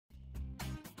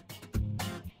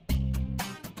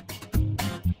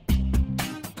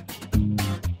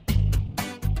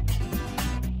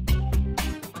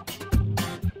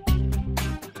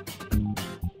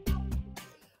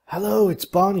Hello, it's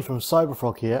Barney from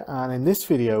Cyberfrog here, and in this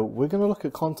video we're going to look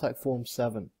at contact form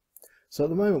 7. So at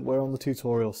the moment we're on the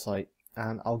tutorial site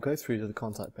and I'll go through to the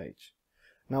contact page.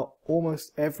 Now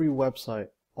almost every website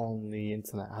on the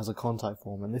internet has a contact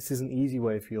form, and this is an easy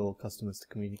way for your customers to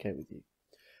communicate with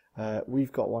you.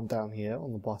 We've got one down here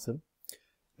on the bottom.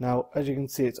 Now as you can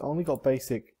see, it's only got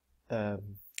basic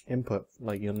input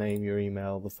like your name, your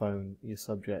email, the phone, your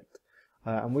subject.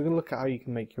 And we're going to look at how you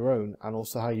can make your own and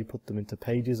also how you put them into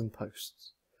pages and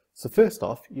posts. So first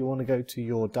off, you want to go to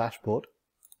your dashboard.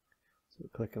 So we're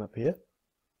clicking up here.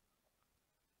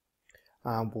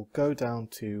 And we'll go down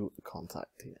to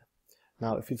contact here.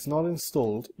 Now if it's not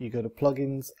installed, you go to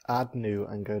plugins, add new,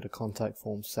 and go to contact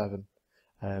form 7.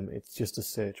 It's just a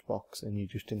search box and you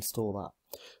just install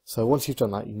that. So once you've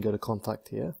done that, you can go to contact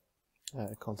here,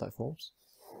 contact forms.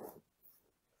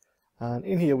 And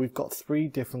in here we've got 3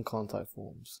 different contact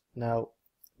forms. Now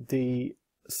the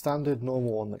standard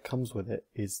normal one that comes with it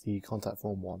is the contact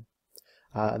form 1.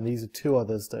 And these are 2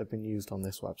 others that have been used on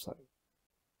this website.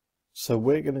 So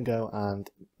we're going to go and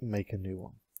make a new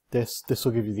one. This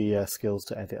will give you the skills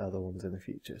to edit other ones in the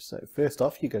future. So first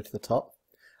off, you go to the top,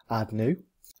 add new,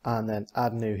 and then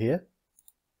add new here.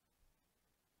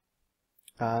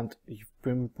 And you've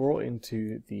been brought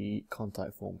into the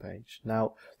contact form page.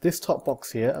 Now this top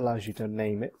box here allows you to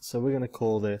name it, so we're going to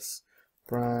call this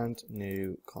brand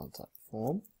new contact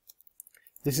form.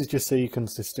 This is just so you can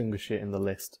distinguish it in the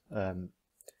list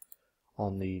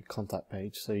on the contact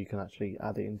page, so you can actually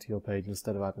add it into your page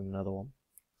instead of adding another one.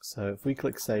 So if we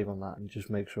click save on that and just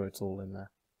make sure it's all in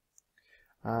there,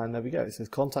 and there we go, it says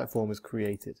contact form is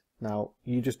created. Now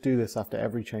you just do this after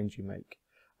every change you make,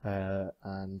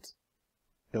 and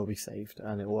it'll be saved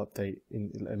and it will update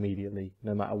immediately,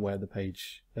 no matter where the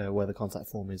page, where the contact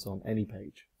form is on any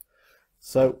page.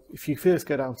 So if you first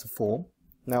go down to form,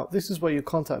 now this is where your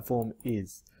contact form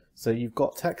is. So you've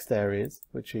got text areas,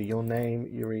 which are your name,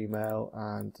 your email,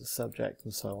 and subject,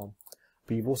 and so on.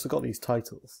 But you've also got these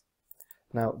titles.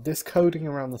 Now this coding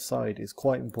around the side is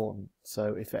quite important.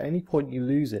 So if at any point you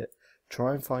lose it,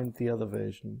 try and find the other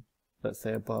version, let's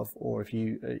say above, or if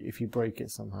you break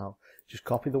it somehow, just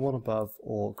copy the one above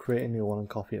or create a new one and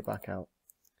copy it back out.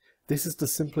 This is the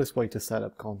simplest way to set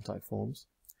up contact forms.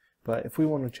 But if we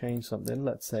want to change something,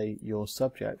 let's say your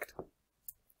subject,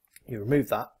 you remove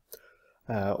that,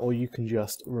 or you can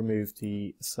just remove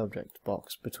the subject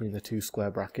box between the 2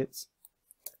 square brackets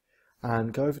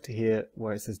and go over to here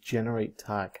where it says generate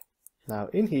tag. Now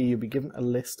in here you'll be given a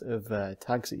list of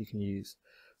tags that you can use.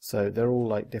 So they're all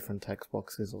like different text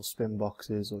boxes or spin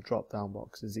boxes or drop down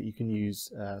boxes that you can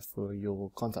use for your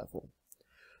contact form.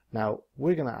 Now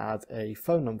we're going to add a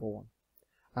phone number one,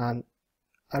 and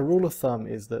a rule of thumb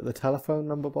is that the telephone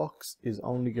number box is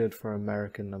only good for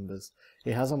American numbers.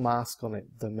 It has a mask on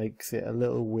it that makes it a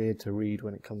little weird to read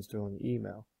when it comes through on your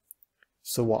email.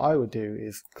 So what I would do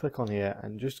is click on here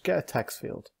and just get a text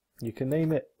field. You can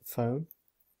name it phone,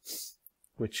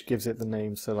 which gives it the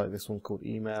name. So like this one's called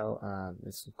email, and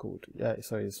this one's called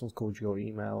this one's called your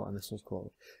email, and this one's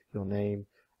called your name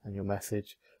and your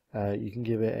message. You can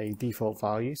give it a default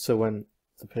value, so when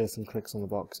the person clicks on the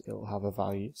box it will have a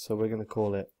value. So we're going to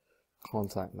call it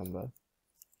contact number.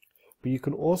 But you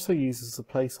can also use this as a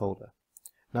placeholder.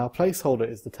 Now a placeholder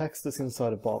is the text that's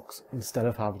inside a box instead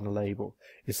of having a label.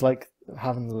 It's like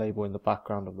having the label in the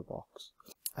background of the box.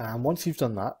 And once you've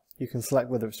done that, you can select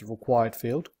whether it's a required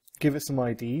field, give it some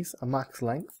IDs, a max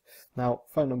length. Now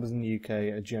phone numbers in the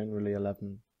UK are generally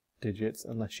 11 digits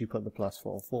unless you put the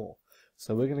 +44.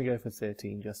 So we're going to go for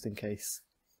 13 just in case.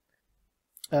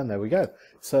 And there we go.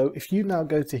 So if you now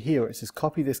go to here, it says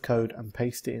copy this code and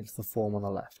paste it into the form on the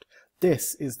left.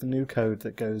 This is the new code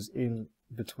that goes in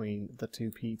between the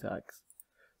 2 P tags.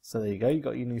 So there you go, you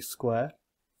got your new square,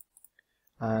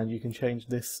 and you can change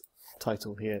this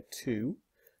title here to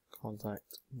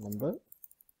contact number.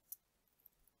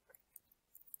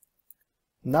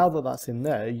 Now that that's in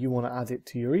there, you want to add it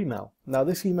to your email. Now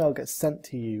this email gets sent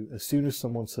to you as soon as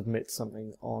someone submits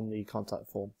something on the contact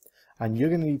form. And you're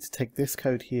going to need to take this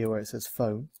code here where it says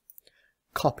phone,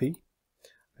 copy,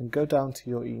 and go down to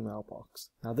your email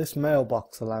box. Now this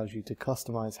mailbox allows you to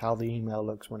customize how the email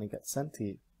looks when it gets sent to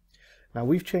you. Now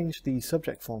we've changed the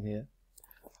subject form here,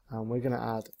 and we're going to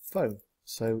add phone.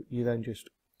 So you then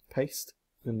just paste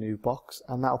the new box,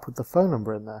 and that'll put the phone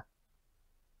number in there.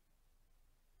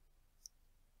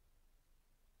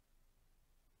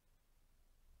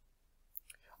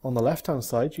 On the left hand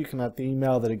side you can add the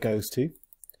email that it goes to,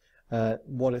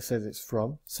 what it says it's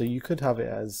from, so you could have it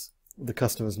as the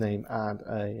customer's name and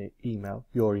a email,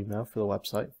 your email for the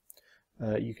website.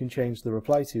 You can change the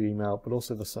reply to email, but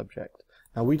also the subject.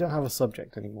 Now we don't have a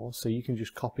subject anymore, so you can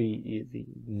just copy the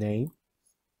name.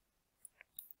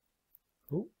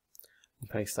 Ooh, and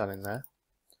paste that in there.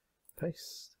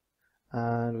 Paste.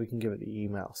 And we can give it the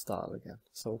email style again.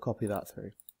 So we'll copy that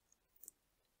through.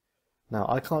 Now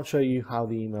I can't show you how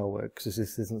the email works because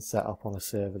this isn't set up on a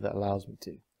server that allows me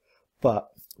to. But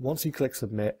once you click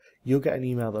submit, you'll get an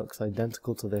email that looks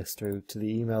identical to this through to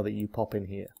the email that you pop in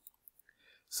here.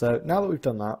 So now that we've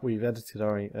done that, we've edited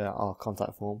our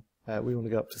contact form. We want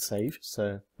to go up to save,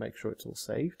 so make sure it's all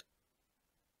saved.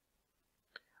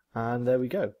 And there we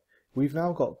go. We've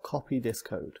now got copy this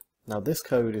code. Now this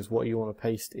code is what you want to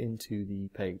paste into the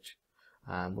page.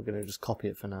 And we're going to just copy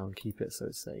it for now and keep it so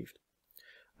it's saved.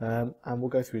 And we'll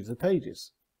go through to the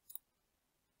pages.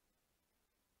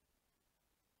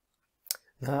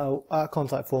 Now our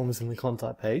contact form is in the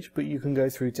contact page, but you can go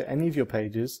through to any of your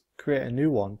pages, create a new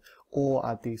one, or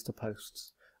add these to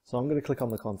posts. So I'm going to click on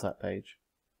the contact page.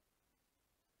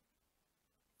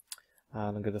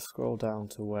 And I'm going to scroll down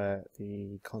to where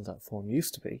the contact form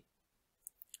used to be.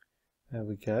 There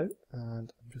we go,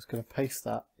 and I'm just going to paste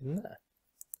that in there.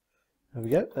 There we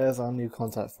go, there's our new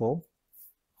contact form.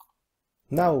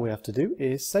 Now all we have to do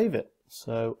is save it.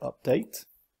 So update.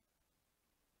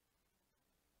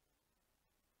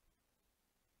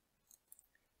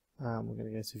 And we're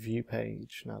going to go to view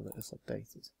page now that it's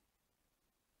updated.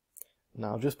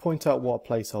 Now just point out what a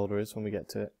placeholder is when we get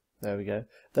to it. There we go.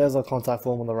 There's our contact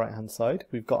form on the right hand side.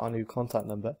 We've got our new contact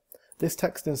number. This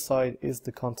text inside is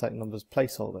the contact number's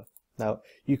placeholder. Now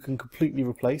you can completely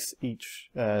replace each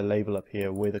label up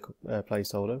here with a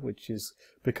placeholder, which is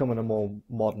becoming a more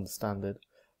modern standard,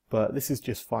 but this is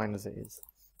just fine as it is.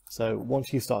 So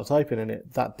once you start typing in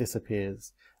it, that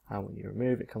disappears, and when you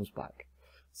remove it, comes back.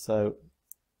 So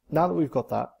now that we've got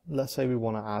that, let's say we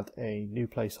want to add a new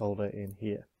placeholder in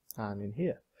here, and in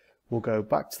here we'll go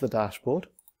back to the dashboard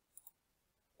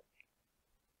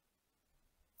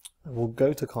and we'll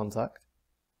go to contact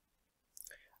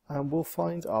and we'll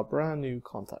find our brand new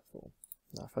contact form.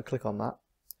 Now if I click on that,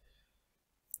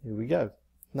 here we go.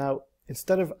 Now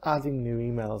instead of adding new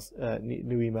emails,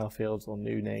 new email fields or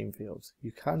new name fields,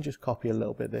 you can just copy a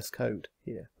little bit of this code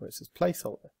here where it says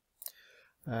placeholder.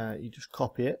 You just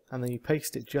copy it and then you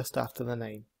paste it just after the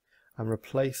name and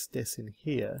replace this in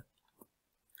here,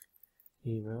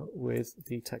 email, with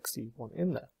the text you want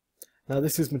in there. Now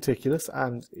this is meticulous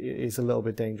and it is a little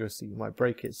bit dangerous that you might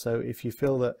break it, so if you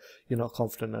feel that you're not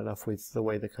confident enough with the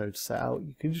way the code's set out,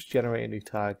 you can just generate a new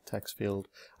tag text field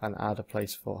and add a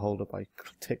placeholder by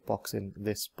tick boxing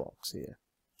this box here.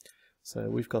 So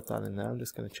we've got that in there. I'm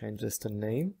just going to change this to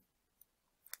name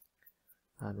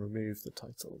and remove the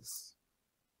titles.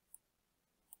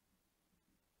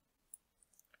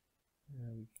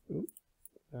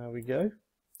 There we go.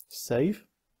 Save.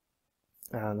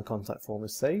 And the contact form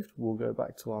is saved. We'll go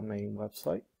back to our main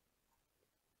website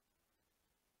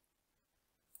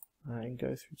and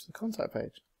go through to the contact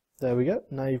page. There we go.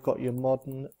 Now you've got your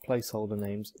modern placeholder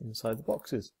names inside the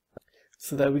boxes.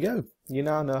 So there we go. You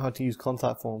now know how to use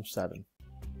contact form 7.